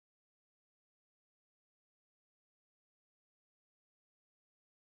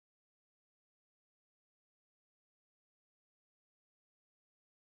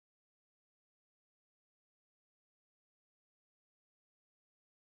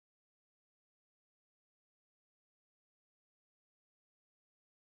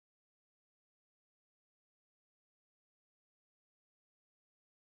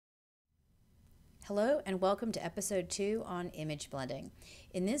Hello and welcome to episode 2 on image blending.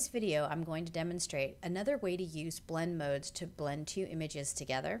 In this video, I'm going to demonstrate another way to use blend modes to blend two images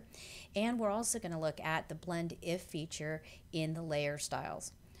together. And we're also going to look at the blend if feature in the layer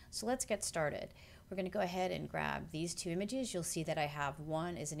styles. So let's get started. We're going to go ahead and grab these two images. You'll see that I have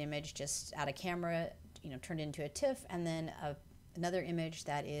one is an image just out of camera, turned into a TIFF, and then another image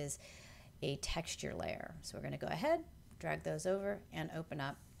that is a texture layer. So we're going to go ahead, drag those over and open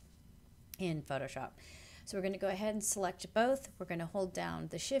up in Photoshop. So we're going to go ahead and select both. We're going to hold down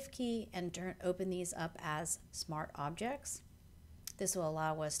the Shift key and open these up as smart objects. This will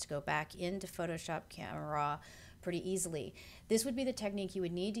allow us to go back into Photoshop Camera Raw pretty easily. This would be the technique you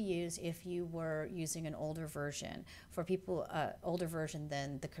would need to use if you were using an older version. For people, older version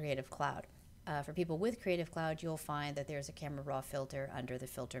than the Creative Cloud. For people with Creative Cloud, you'll find that there's a Camera Raw filter under the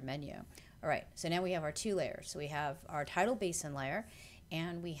filter menu. All right, so now we have our two layers. So we have our title basin layer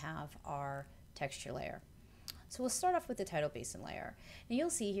and we have our texture layer. So we'll start off with the title basin layer. And you'll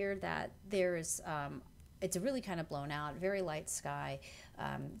see here that there's, it's a really kind of blown out, very light sky,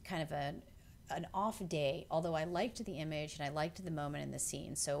 kind of an off day, although I liked the image and I liked the moment in the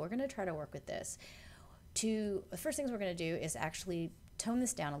scene. So we're gonna try to work with this. The first things we're gonna do is actually tone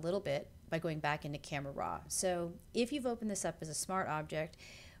this down a little bit by going back into Camera Raw. So if you've opened this up as a smart object,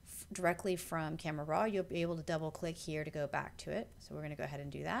 directly from Camera Raw, you'll be able to double click here to go back to it. So we're going to go ahead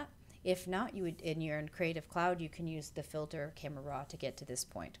and do that. If not, you would, in your Creative Cloud, you can use the filter Camera Raw to get to this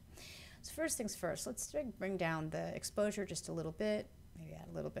point. So first things first, let's bring down the exposure just a little bit, maybe add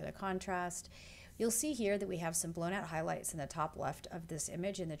a little bit of contrast. You'll see here that we have some blown out highlights in the top left of this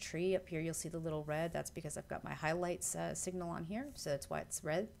image. In the tree up here, you'll see the little red. That's because I've got my highlights signal on here, so that's why it's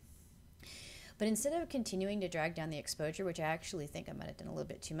red. But instead of continuing to drag down the exposure, which I actually think I might have done a little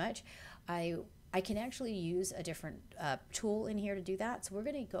bit too much, I can actually use a different tool in here to do that. So we're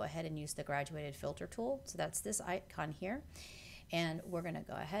going to go ahead and use the graduated filter tool. So that's this icon here. And we're going to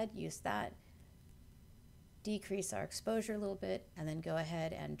go ahead, use that, decrease our exposure a little bit, and then go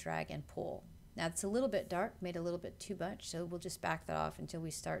ahead and drag and pull. Now it's a little bit dark, made a little bit too much, so we'll just back that off until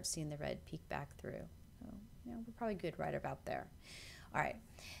we start seeing the red peek back through. So, we're probably good right about there. All right,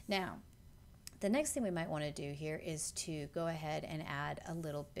 now, the next thing we might want to do here is to go ahead and add a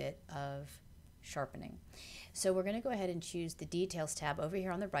little bit of sharpening. So we're going to go ahead and choose the Details tab over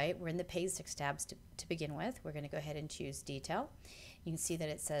here on the right. We're in the Page 6 tabs to begin with. We're going to go ahead and choose Detail. You can see that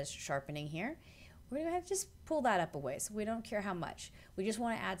it says Sharpening here. We're going to go ahead and just pull that up a ways. We don't care how much. We just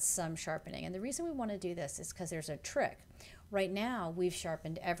want to add some sharpening. And the reason we want to do this is because there's a trick. Right now, we've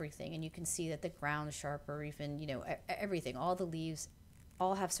sharpened everything, and you can see that the ground is sharper, even, everything, all the leaves,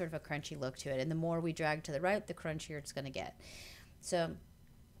 all have sort of a crunchy look to it, and the more we drag to the right, the crunchier it's going to get. So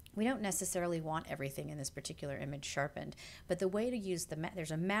we don't necessarily want everything in this particular image sharpened, but the way to use there's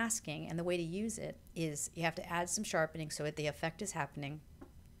a masking, and the way to use it is you have to add some sharpening so that the effect is happening,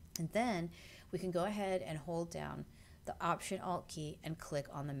 and then we can go ahead and hold down the Option Alt key and click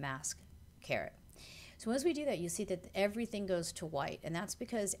on the mask caret. So as we do that, you see that everything goes to white, and that's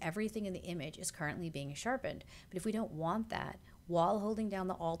because everything in the image is currently being sharpened. But if we don't want that, while holding down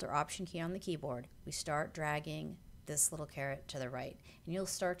the Alt or Option key on the keyboard, we start dragging this little caret to the right, and you'll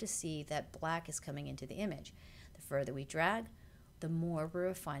start to see that black is coming into the image. The further we drag, the more we're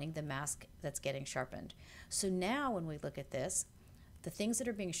refining the mask that's getting sharpened. So now when we look at this, the things that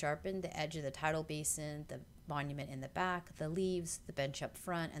are being sharpened, the edge of the title basin, the monument in the back, the leaves, the bench up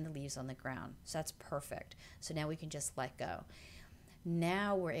front, and the leaves on the ground. So that's perfect. So now we can just let go.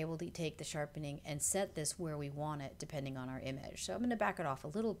 Now we're able to take the sharpening and set this where we want it depending on our image. So I'm going to back it off a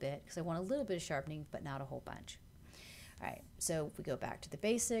little bit because I want a little bit of sharpening but not a whole bunch. All right, so if we go back to the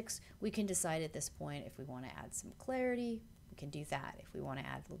basics, we can decide at this point if we want to add some clarity, we can do that. If we want to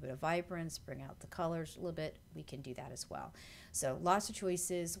add a little bit of vibrance, bring out the colors a little bit, we can do that as well. So lots of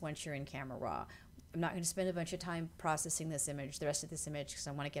choices once you're in Camera Raw. I'm not going to spend a bunch of time processing this image, the rest of this image, because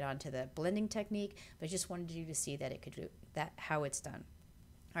I want to get onto the blending technique, but I just wanted you to see that it could do that, how it's done.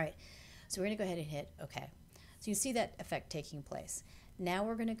 All right, so we're going to go ahead and hit OK. So you see that effect taking place. Now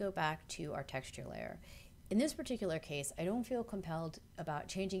we're going to go back to our texture layer. In this particular case, I don't feel compelled about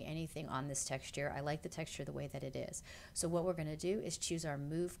changing anything on this texture. I like the texture the way that it is. So what we're going to do is choose our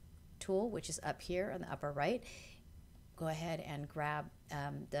Move tool, which is up here on the upper right. Go ahead and grab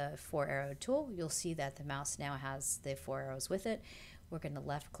the 4-arrow tool. You'll see that the mouse now has the 4 arrows with it. We're going to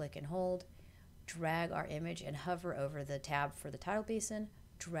left click and hold, drag our image and hover over the tab for the title basin,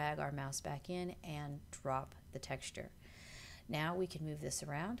 drag our mouse back in and drop the texture. Now we can move this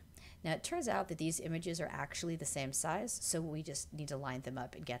around. Now it turns out that these images are actually the same size, so we just need to line them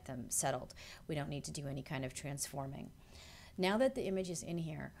up and get them settled. We don't need to do any kind of transforming. Now that the image is in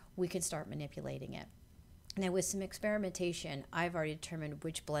here, we can start manipulating it. Now with some experimentation, I've already determined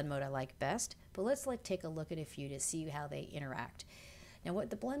which blend mode I like best, but let's take a look at a few to see how they interact. Now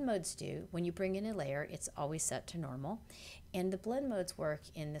what the blend modes do, when you bring in a layer, it's always set to normal, and the blend modes work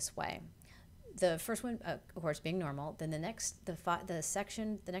in this way. The first one, of course, being normal, then the next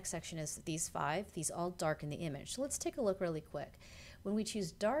section is these five. These all darken the image. So let's take a look really quick. When we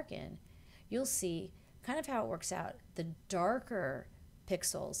choose darken, you'll see kind of how it works out. The darker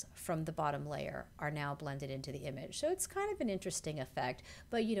pixels from the bottom layer are now blended into the image. So it's kind of an interesting effect,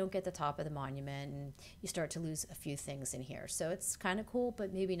 but you don't get the top of the monument and you start to lose a few things in here. So it's kind of cool,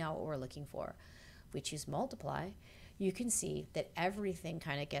 but maybe not what we're looking for. If we choose multiply, you can see that everything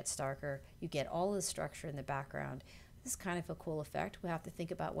kind of gets darker. You get all the structure in the background. This is kind of a cool effect. We'll have to think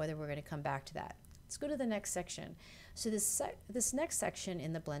about whether we're going to come back to that. Let's go to the next section. So this next section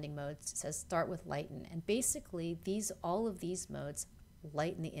in the blending modes says start with lighten, and basically all of these modes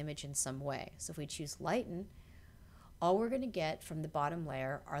lighten the image in some way. So if we choose lighten, all we're going to get from the bottom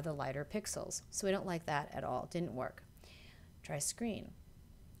layer are the lighter pixels. So we don't like that at all. It didn't work. Try screen.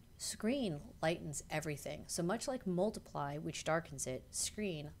 Screen lightens everything. So much like multiply, which darkens it,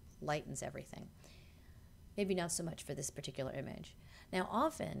 screen lightens everything. Maybe not so much for this particular image. Now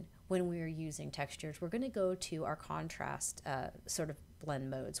often when we're using textures, we're going to go to our contrast sort of blend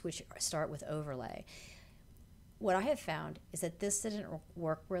modes, which start with overlay. What I have found is that this didn't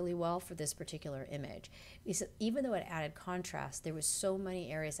work really well for this particular image. Even though it added contrast, there was so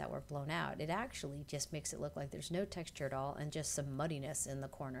many areas that were blown out. It actually just makes it look like there's no texture at all and just some muddiness in the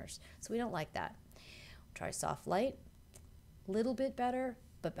corners. So we don't like that. Try soft light, a little bit better,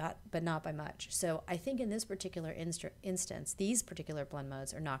 but not by much. So I think in this particular instance, these particular blend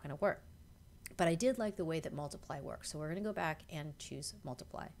modes are not going to work. But I did like the way that multiply works. So we're going to go back and choose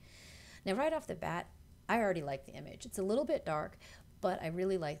multiply. Now right off the bat, I already like the image. It's a little bit dark, but I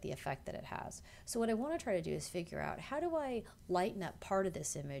really like the effect that it has. So what I want to try to do is figure out how do I lighten up part of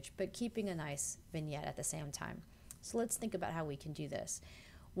this image, but keeping a nice vignette at the same time. So let's think about how we can do this.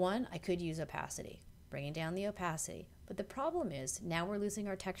 One, I could use opacity, bringing down the opacity. But the problem is now we're losing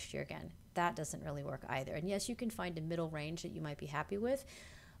our texture again. That doesn't really work either. And yes, you can find a middle range that you might be happy with,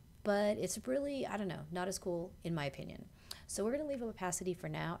 but it's really, I don't know, not as cool in my opinion. So we're going to leave opacity for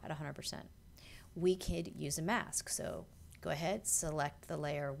now at 100%. We could use a mask. So go ahead, select the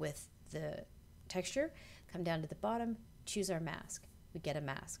layer with the texture, come down to the bottom, choose our mask. We get a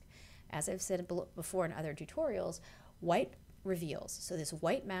mask. As I've said before in other tutorials, white reveals. So this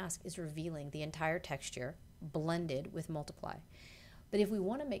white mask is revealing the entire texture blended with multiply. But if we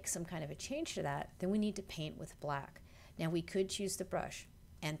want to make some kind of a change to that, then we need to paint with black. Now we could choose the brush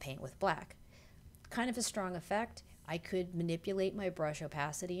and paint with black. Kind of a strong effect. I could manipulate my brush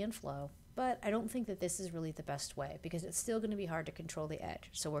opacity and flow, but I don't think that this is really the best way because it's still going to be hard to control the edge.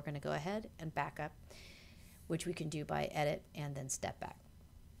 So we're going to go ahead and back up, which we can do by edit and then step back.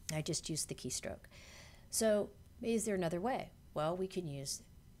 I just used the keystroke. So is there another way? Well, we can use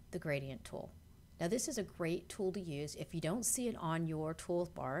the gradient tool. Now this is a great tool to use. If you don't see it on your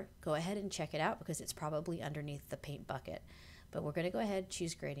toolbar, go ahead and check it out because it's probably underneath the paint bucket. But we're going to go ahead and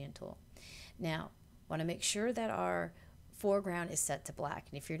choose gradient tool. Now, want to make sure that our foreground is set to black.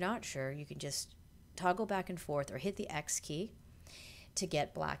 And if you're not sure, you can just toggle back and forth or hit the X key to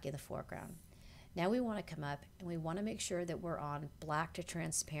get black in the foreground. Now we want to come up and we want to make sure that we're on black to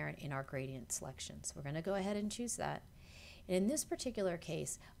transparent in our gradient selections. We're going to go ahead and choose that. And in this particular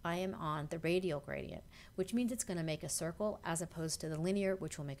case, I am on the radial gradient, which means it's going to make a circle as opposed to the linear,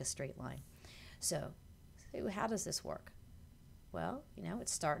 which will make a straight line. So how does this work? Well, you know,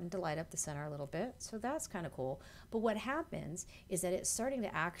 it's starting to light up the center a little bit, so that's kind of cool. But what happens is that it's starting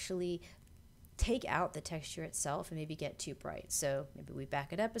to actually take out the texture itself and maybe get too bright. So maybe we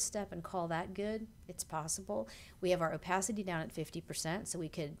back it up a step and call that good. It's possible. We have our opacity down at 50%, so we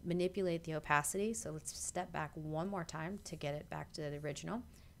could manipulate the opacity. So let's step back one more time to get it back to the original.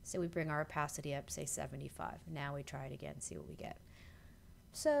 So we bring our opacity up, say 75. Now we try it again, see what we get.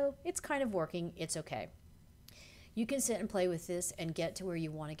 So it's kind of working. It's okay. You can sit and play with this and get to where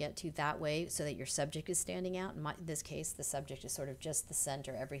you want to get to that way so that your subject is standing out. In this case, the subject is sort of just the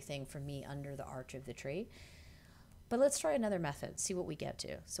center, everything for me under the arch of the tree. But let's try another method, see what we get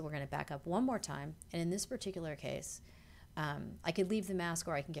to. So we're going to back up one more time. And in this particular case, I could leave the mask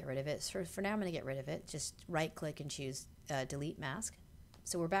or I can get rid of it. So for now, I'm going to get rid of it. Just right click and choose delete mask.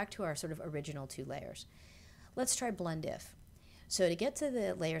 So we're back to our sort of original two layers. Let's try blend if. So to get to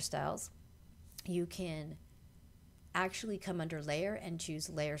the layer styles, you can actually come under layer and choose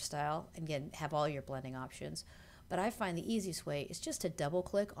layer style and again have all your blending options. But I find the easiest way is just to double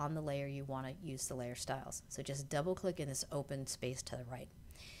click on the layer you want to use the layer styles. So just double click in this open space to the right.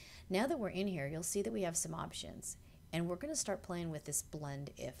 Now that we're in here, you'll see that we have some options, and we're going to start playing with this blend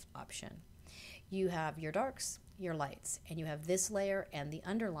if option. You have your darks, your lights, and you have this layer and the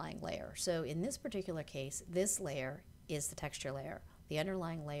underlying layer. So in this particular case, this layer is the texture layer. The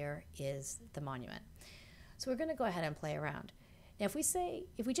underlying layer is the monument. So we're going to go ahead and play around. Now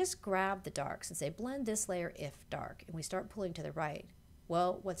if we just grab the darks and say blend this layer if dark, and we start pulling to the right,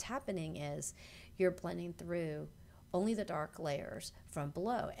 well, what's happening is you're blending through only the dark layers from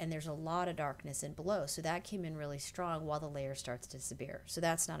below, and there's a lot of darkness in below, so that came in really strong while the layer starts to disappear. So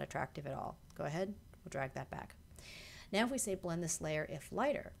that's not attractive at all. Go ahead, we'll drag that back. Now if we say blend this layer if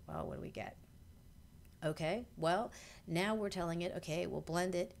lighter, well, what do we get? Okay, well, now we're telling it, okay, we'll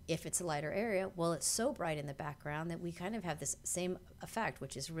blend it if it's a lighter area. Well, it's so bright in the background that we kind of have this same effect,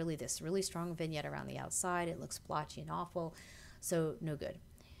 which is really this really strong vignette around the outside. It looks blotchy and awful, so no good.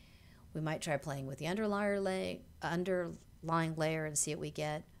 We might try playing with the underlying layer and see what we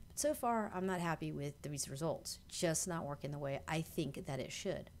get. But so far, I'm not happy with these results. Just not working the way I think that it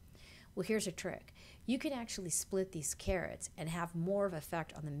should. Well, here's a trick. You can actually split these carrots and have more of an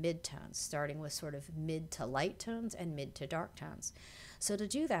effect on the mid-tones, starting with sort of mid to light tones and mid to dark tones. So to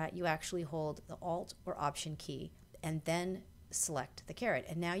do that, you actually hold the Alt or Option key and then select the carrot.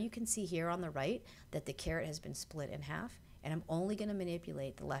 And now you can see here on the right that the carrot has been split in half, and I'm only going to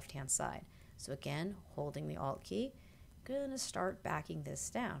manipulate the left-hand side. So again, holding the Alt key, going to start backing this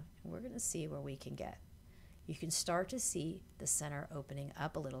down, and we're going to see where we can get. You can start to see the center opening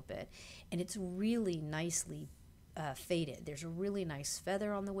up a little bit, and it's really nicely faded. There's a really nice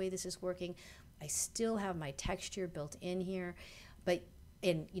feather on the way this is working. I still have my texture built in here, but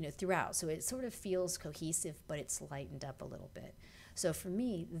throughout, so it sort of feels cohesive, but it's lightened up a little bit. So for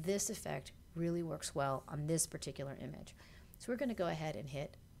me, this effect really works well on this particular image. So we're going to go ahead and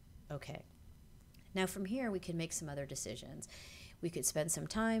hit OK. Now from here, we can make some other decisions. We could spend some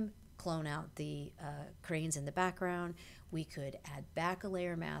time, clone out the cranes in the background. We could add back a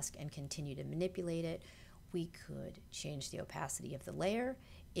layer mask and continue to manipulate it. We could change the opacity of the layer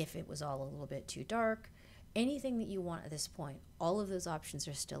if it was all a little bit too dark. Anything that you want at this point, all of those options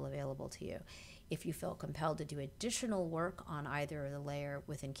are still available to you. If you felt compelled to do additional work on either of the layer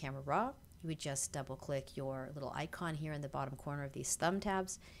within Camera Raw, you would just double click your little icon here in the bottom corner of these thumb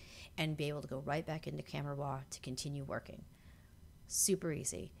tabs and be able to go right back into Camera Raw to continue working. Super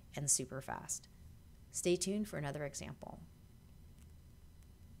easy and super fast. Stay tuned for another example.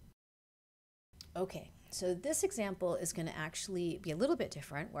 Okay, so this example is going to actually be a little bit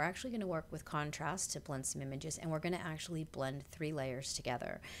different. We're actually going to work with contrast to blend some images, and we're going to actually blend 3 layers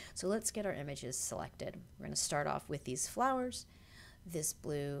together. So let's get our images selected. We're going to start off with these flowers, this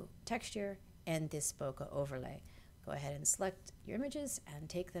blue texture, and this bokeh overlay. Go ahead and select your images and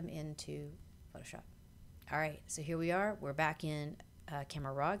take them into Photoshop. All right, so here we are. We're back in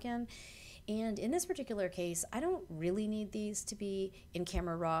Camera Raw again. And in this particular case, I don't really need these to be in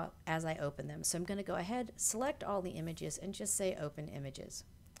Camera Raw as I open them. So I'm going to go ahead, select all the images, and just say Open Images.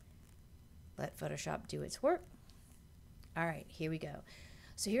 Let Photoshop do its work. All right, here we go.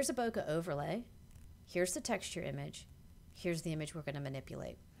 So here's a bokeh overlay. Here's the texture image. Here's the image we're going to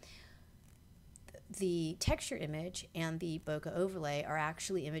manipulate. The texture image and the bokeh overlay are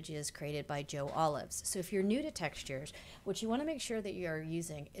actually images created by Joe Olives. So if you're new to textures, what you want to make sure that you're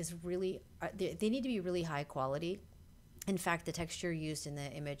using is really, they need to be really high quality. In fact, the texture used in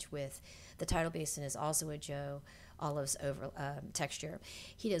the image with the title basin is also a Joe Olives texture.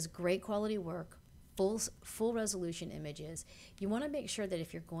 He does great quality work, full resolution images. You want to make sure that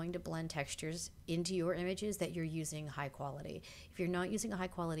if you're going to blend textures into your images that you're using high quality. If you're not using a high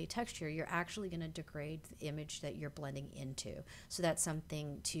quality texture, you're actually going to degrade the image that you're blending into. So that's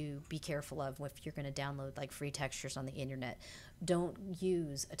something to be careful of if you're going to download like free textures on the internet. Don't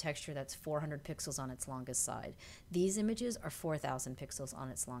use a texture that's 400 pixels on its longest side. These images are 4,000 pixels on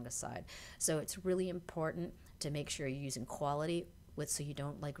its longest side. So it's really important to make sure you're using quality so you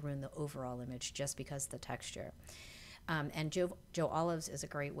don't like ruin the overall image just because of the texture. And Joe Olives is a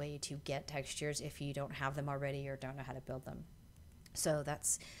great way to get textures if you don't have them already or don't know how to build them. So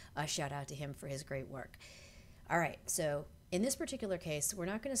that's a shout out to him for his great work. All right, so in this particular case, we're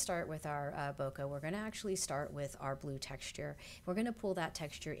not going to start with our bokeh. We're going to actually start with our blue texture. We're going to pull that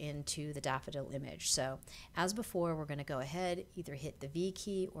texture into the daffodil image. So as before, we're going to go ahead, either hit the V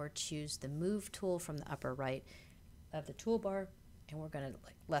key or choose the Move tool from the upper right of the toolbar. And we're going to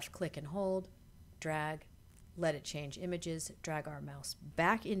left click and hold, drag, let it change images, drag our mouse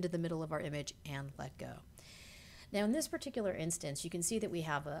back into the middle of our image and let go. Now in this particular instance, you can see that we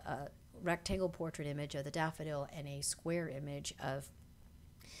have rectangle portrait image of the daffodil and a square image of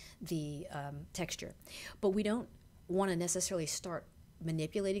the texture. But we don't want to necessarily start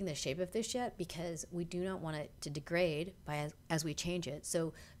manipulating the shape of this yet, because we do not want it to degrade as we change it.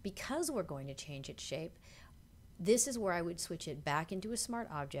 So because we're going to change its shape, this is where I would switch it back into a smart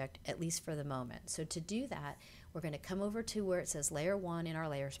object, at least for the moment. So to do that, we're going to come over to where it says layer 1 in our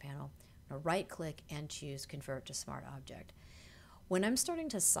layers panel, right click and choose convert to smart object. When I'm starting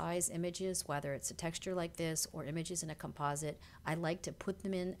to size images, whether it's a texture like this or images in a composite, I like to put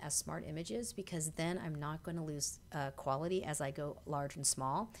them in as smart images, because then I'm not going to lose quality as I go large and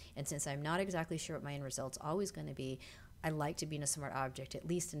small. And since I'm not exactly sure what my end result's always going to be, I like to be in a smart object at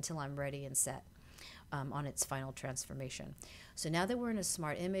least until I'm ready and set on its final transformation. So now that we're in a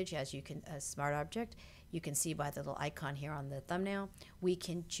smart image, a smart object, you can see by the little icon here on the thumbnail, we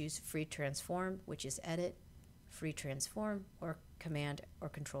can choose free transform, which is edit, free transform, or command or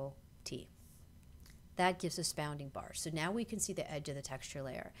control T. That gives us bounding bars. So now we can see the edge of the texture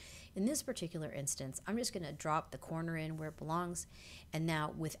layer. In this particular instance, I'm just going to drop the corner in where it belongs. And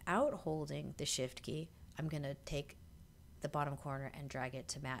now without holding the shift key, I'm going to take the bottom corner and drag it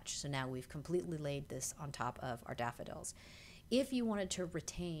to match. So now we've completely laid this on top of our daffodils. If you wanted to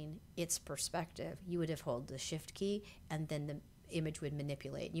retain its perspective, you would have held the shift key and then the image would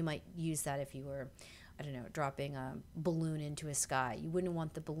manipulate. You might use that if you were, I don't know, dropping a balloon into a sky. You wouldn't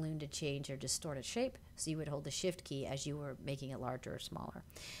want the balloon to change or distort its shape, so you would hold the shift key as you were making it larger or smaller.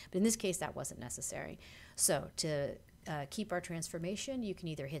 But in this case, that wasn't necessary. So to keep our transformation, you can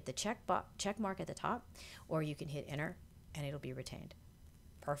either hit the check mark at the top, or you can hit enter and it'll be retained.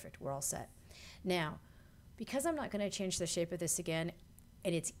 Perfect, we're all set. Now, because I'm not going to change the shape of this again,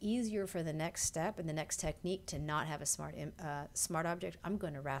 and it's easier for the next step and the next technique to not have a smart object, I'm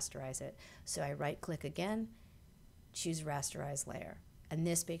going to rasterize it. So I right click again, choose rasterize layer. And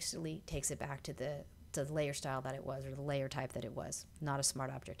this basically takes it back to the layer style that it was, or the layer type that it was, not a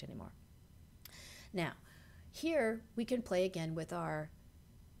smart object anymore. Now, here we can play again with our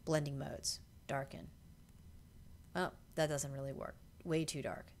blending modes. Darken. Well, that doesn't really work. Way too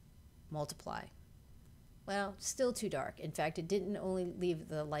dark. Multiply. Well, still too dark. In fact, it didn't only leave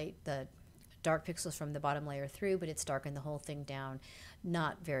the dark pixels from the bottom layer through, but it's darkened the whole thing down.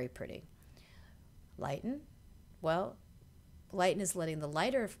 Not very pretty. Lighten. Well, lighten is letting the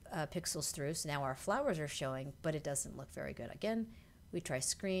lighter pixels through, so now our flowers are showing, but it doesn't look very good. Again, we try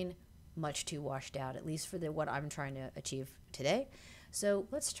screen. Much too washed out, at least for what I'm trying to achieve today. So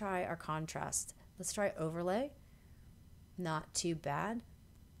let's try our contrast. Let's try overlay. Not too bad,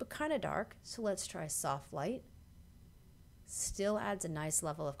 but kind of dark. So let's try soft light. Still adds a nice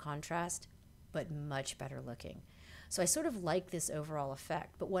level of contrast, but much better looking. So I sort of like this overall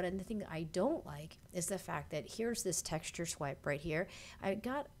effect, but one thing I don't like is the fact that here's this texture swipe right here. I've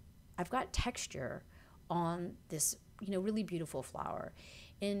got texture on this, really beautiful flower.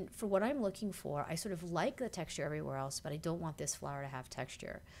 And for what I'm looking for, I sort of like the texture everywhere else, but I don't want this flower to have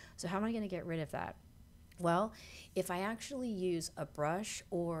texture. So how am I going to get rid of that? Well, if I actually use a brush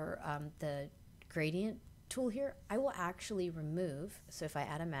or the gradient tool here, I will actually remove, so if I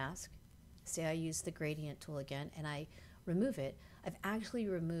add a mask, say I use the gradient tool again, and I remove it, I've actually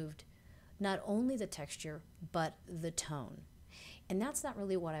removed not only the texture, but the tone. And that's not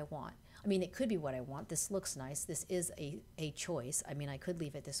really what I want. I mean, it could be what I want. This looks nice. This is a choice. I mean, I could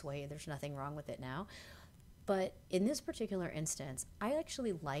leave it this way. There's nothing wrong with it now. But in this particular instance, I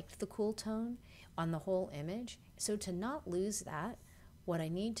actually liked the cool tone on the whole image. So to not lose that, what I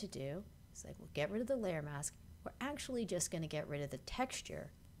need to do is we'll get rid of the layer mask. We're actually just going to get rid of the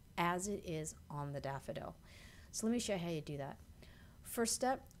texture as it is on the daffodil. So let me show you how you do that. First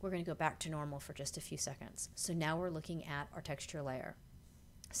step, we're going to go back to normal for just a few seconds. So now we're looking at our texture layer.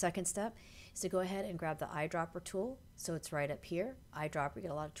 Second step is to go ahead and grab the eyedropper tool. So it's right up here. Eyedropper, you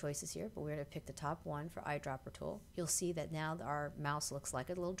get a lot of choices here, but we're going to pick the top one for eyedropper tool. You'll see that now our mouse looks like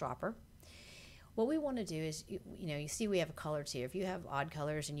a little dropper. What we want to do is, you see we have colors here. If you have odd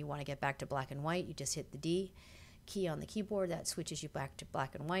colors and you want to get back to black and white, you just hit the D key on the keyboard. That switches you back to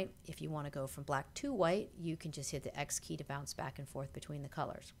black and white. If you want to go from black to white, you can just hit the X key to bounce back and forth between the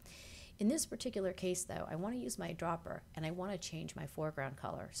colors. In this particular case, though, I want to use my dropper and I want to change my foreground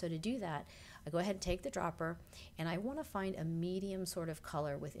color. So to do that, I go ahead and take the dropper and I want to find a medium sort of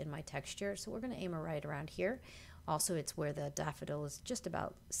color within my texture. So we're going to aim it right around here. Also, it's where the daffodil is just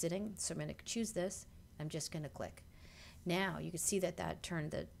about sitting. So I'm going to choose this. I'm just going to click. Now you can see that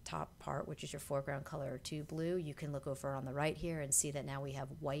turned the top part, which is your foreground color, to blue. You can look over on the right here and see that now we have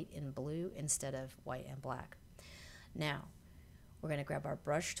white and blue instead of white and black. Now, we're going to grab our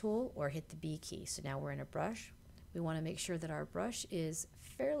brush tool or hit the B key. So now we're in a brush. We want to make sure that our brush is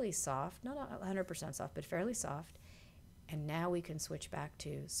fairly soft, not 100% soft, but fairly soft. And now we can switch back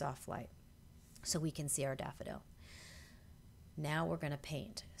to soft light so we can see our daffodil. Now we're going to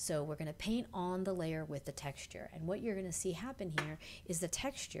paint. So we're going to paint on the layer with the texture. And what you're going to see happen here is the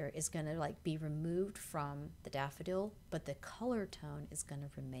texture is going to like be removed from the daffodil, but the color tone is going to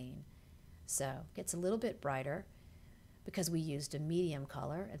remain. So it gets a little bit brighter because we used a medium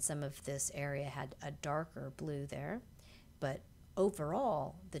color and some of this area had a darker blue there. But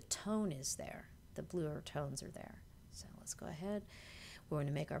overall, the tone is there. The bluer tones are there. So let's go ahead. We're going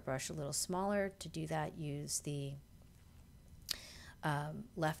to make our brush a little smaller. To do that, use the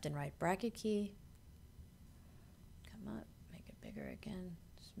left and right bracket key. Come up, make it bigger again.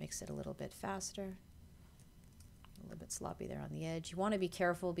 Just makes it a little bit faster. A little bit sloppy there on the edge. You want to be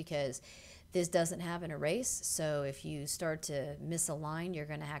careful because this doesn't have an erase, so if you start to misalign, you're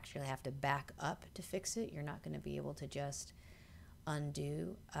going to actually have to back up to fix it. You're not going to be able to just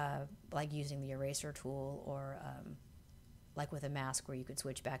undo like using the eraser tool or like with a mask where you could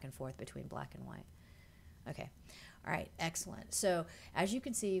switch back and forth between black and white. Okay, all right, excellent. So as you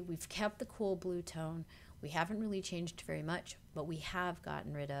can see, we've kept the cool blue tone. We haven't really changed very much, but we have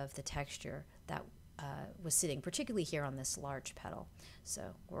gotten rid of the texture that was sitting, particularly here on this large petal. So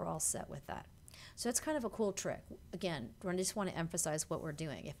we're all set with that. So that's kind of a cool trick. Again, I just want to emphasize what we're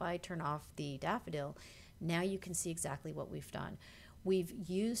doing. If I turn off the daffodil, now you can see exactly what we've done. We've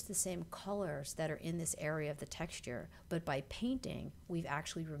used the same colors that are in this area of the texture, but by painting, we've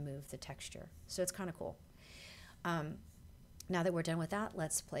actually removed the texture. So it's kind of cool. Now that we're done with that,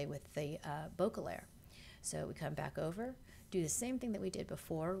 let's play with the bokeh layer. So we come back over, do the same thing that we did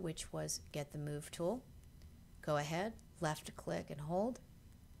before, which was get the move tool. Go ahead, left click and hold,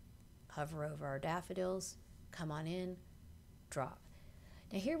 hover over our daffodils, come on in, drop.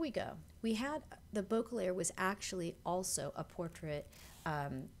 Now here we go. We had the bokeh layer was actually also a portrait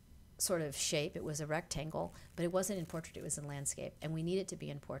sort of shape. It was a rectangle, but it wasn't in portrait, it was in landscape, and we need it to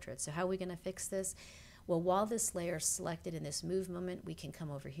be in portrait. So how are we going to fix this? Well, while this layer is selected in this move moment, we can come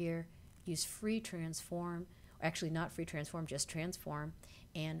over here, use free transform, or actually not free transform, just transform,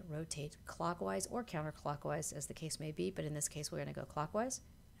 and rotate clockwise or counterclockwise as the case may be, but in this case we're going to go clockwise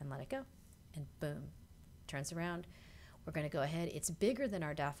and let it go, and boom, turns around. We're going to go ahead. It's bigger than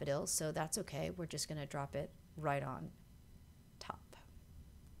our daffodil, so that's okay. We're just going to drop it right on top.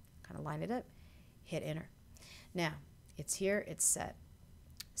 Kind of line it up, hit enter. Now, it's here, it's set.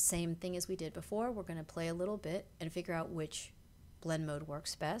 Same thing as we did before. We're going to play a little bit and figure out which blend mode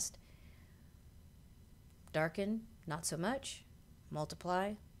works best. Darken, not so much.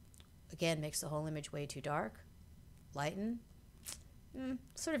 Multiply, again, makes the whole image way too dark. Lighten,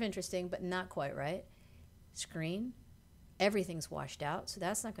 sort of interesting, but not quite right. Screen, everything's washed out, so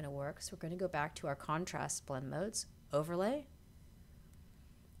that's not going to work. So we're going to go back to our contrast blend modes. Overlay,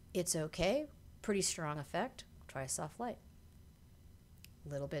 it's okay, pretty strong effect. Try soft light. A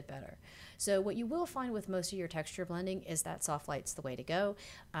little bit better. So what you will find with most of your texture blending is that soft light's the way to go.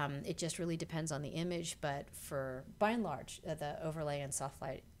 It just really depends on the image, but for by and large, the overlay and soft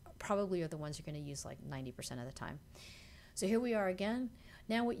light probably are the ones you're going to use like 90% of the time. So here we are again.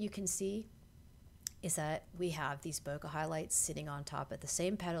 Now what you can see is that we have these bokeh highlights sitting on top of the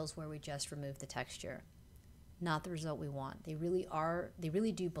same petals where we just removed the texture. Not the result we want. They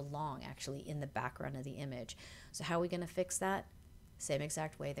really do belong actually in the background of the image. So how are we going to fix that? Same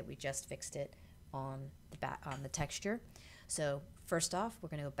exact way that we just fixed it on the texture. So first off, we're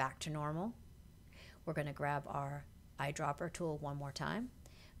going to go back to normal. We're going to grab our eyedropper tool one more time,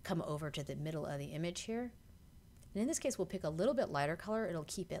 come over to the middle of the image here. And in this case, we'll pick a little bit lighter color. It'll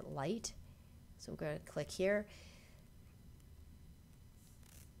keep it light. So we're going to click here.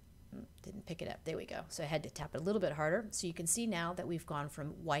 Didn't pick it up. There we go. So I had to tap it a little bit harder. So you can see now that we've gone from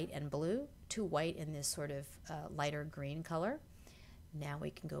white and blue to white in this sort of lighter green color. Now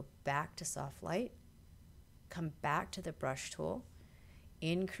we can go back to soft light, come back to the brush tool,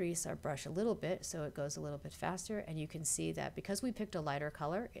 increase our brush a little bit so it goes a little bit faster, and you can see that because we picked a lighter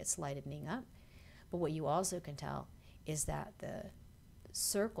color, it's lightening up. But what you also can tell is that the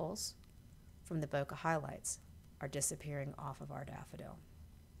circles from the bokeh highlights are disappearing off of our daffodil.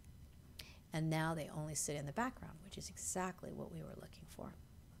 And now they only sit in the background, which is exactly what we were looking for.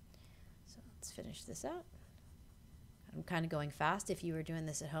 So let's finish this out. I'm kind of going fast. If you were doing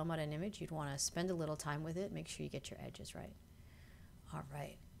this at home on an image, you'd want to spend a little time with it. Make sure you get your edges right. All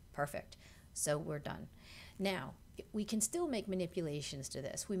right, perfect. So we're done. Now, we can still make manipulations to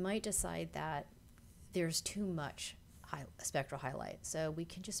this. We might decide that there's too much spectral highlight. So we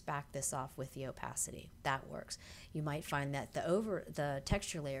can just back this off with the opacity. That works. You might find that the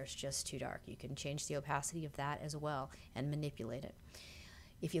texture layer is just too dark. You can change the opacity of that as well and manipulate it.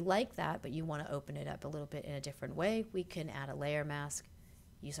 If you like that, but you want to open it up a little bit in a different way, we can add a layer mask,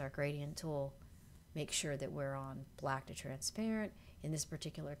 use our gradient tool, make sure that we're on black to transparent. In this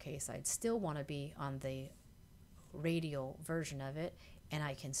particular case, I'd still want to be on the radial version of it, and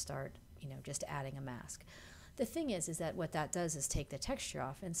I can start, just adding a mask. The thing is that what that does is take the texture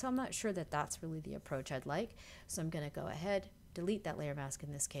off, and so I'm not sure that that's really the approach I'd like. So I'm going to go ahead, delete that layer mask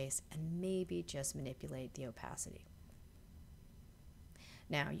in this case, and maybe just manipulate the opacity.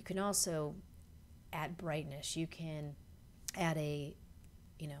 Now, you can also add brightness. You can add a,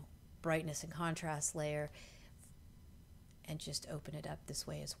 brightness and contrast layer and just open it up this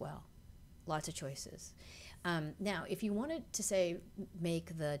way as well. Lots of choices. Now, if you wanted to, say,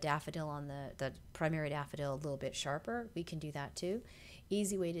 make the daffodil on the primary daffodil a little bit sharper, we can do that too.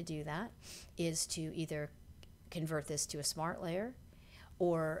 Easy way to do that is to either convert this to a smart layer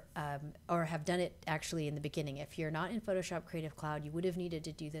or have done it actually in the beginning. If you're not in Photoshop Creative Cloud, you would have needed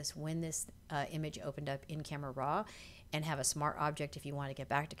to do this when this image opened up in Camera Raw, and have a smart object if you want to get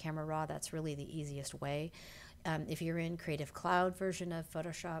back to Camera Raw. That's really the easiest way. If you're in Creative Cloud version of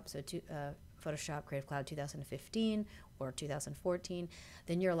Photoshop, so Photoshop Creative Cloud 2015 or 2014,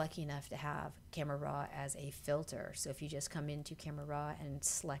 then you're lucky enough to have Camera Raw as a filter. So if you just come into Camera Raw and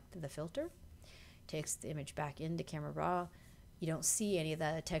select the filter, it takes the image back into Camera Raw. You don't see any of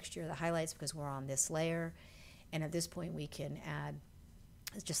the texture or the highlights because we're on this layer. And at this point we can add,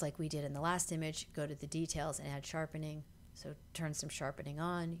 just like we did in the last image, go to the details and add sharpening. So turn some sharpening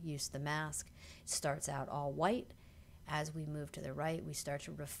on, use the mask. It starts out all white. As we move to the right, we start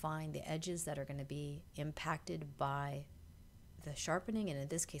to refine the edges that are going to be impacted by the sharpening. And in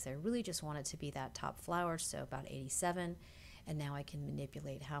this case, I really just want it to be that top flower, so about 87. And now I can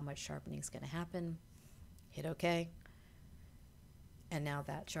manipulate how much sharpening is going to happen. Hit OK. And now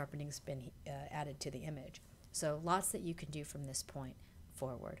that sharpening's been added to the image. So lots that you can do from this point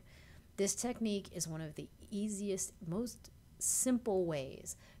forward. This technique is one of the easiest, most simple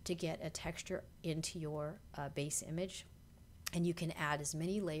ways to get a texture into your base image, and you can add as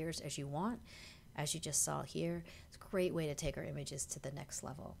many layers as you want, as you just saw here. It's a great way to take our images to the next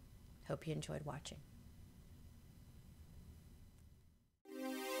level. Hope you enjoyed watching.